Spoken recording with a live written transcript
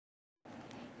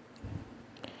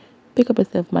Pick up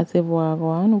yourself, massive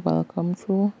wagwan. Welcome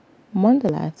to Monday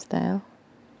Lifestyle.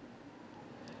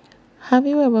 Have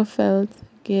you ever felt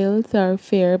guilt or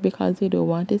fear because you don't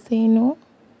want to say no?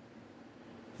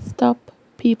 Stop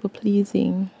people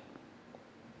pleasing.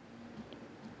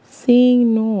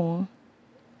 Saying no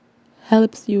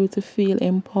helps you to feel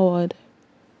empowered.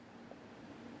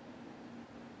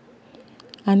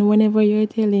 And whenever you're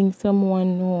telling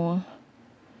someone no,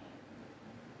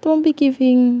 don't be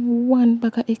giving one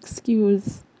back an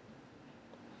excuse.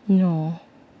 No.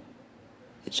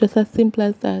 It's just as simple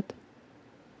as that.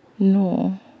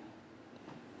 No.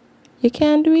 You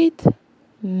can't do it?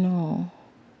 No.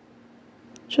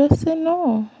 Just say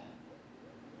no.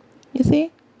 You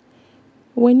see,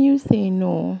 when you say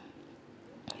no,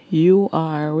 you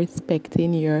are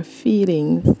respecting your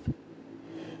feelings.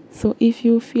 So if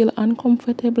you feel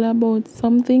uncomfortable about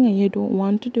something and you don't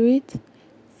want to do it,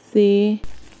 say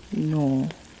no.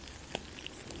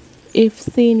 If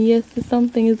saying yes to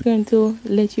something is going to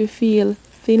let you feel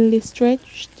thinly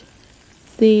stretched,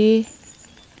 say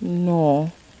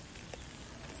no.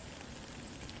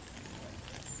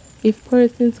 If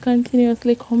persons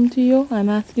continuously come to you and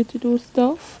ask you to do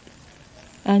stuff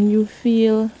and you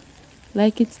feel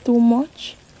like it's too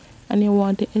much and you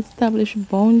want to establish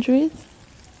boundaries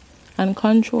and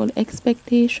control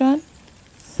expectation,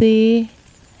 say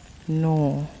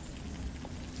no.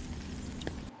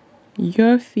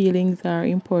 Your feelings are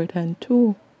important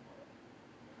too.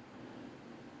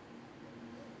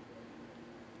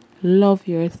 Love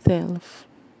yourself.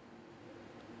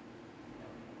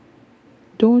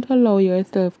 Don't allow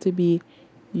yourself to be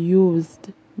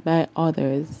used by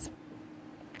others.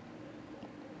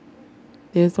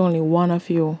 There's only one of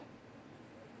you.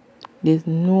 There's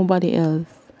nobody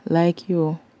else like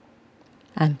you.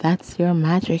 And that's your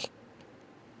magic.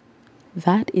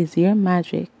 That is your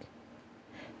magic.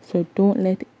 So don't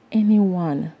let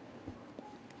anyone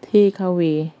take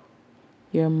away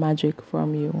your magic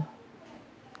from you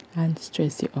and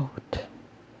stress you out.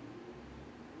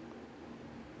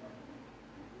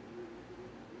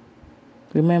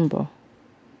 Remember,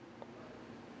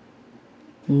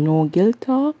 no guilt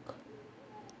talk,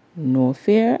 no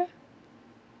fear,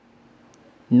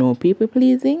 no people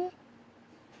pleasing,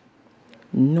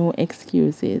 no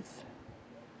excuses,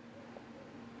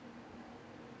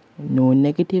 no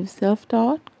negative self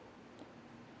talk.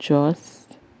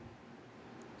 Just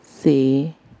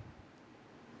say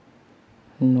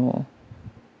no.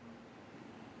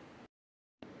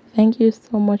 Thank you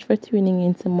so much for tuning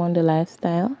into Monday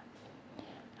Lifestyle.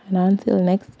 And until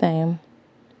next time,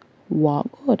 walk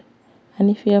good. And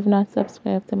if you have not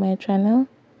subscribed to my channel,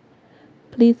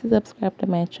 please subscribe to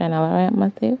my channel. Alright,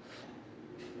 massive?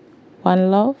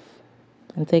 One love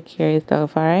and take care of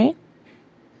yourself, alright?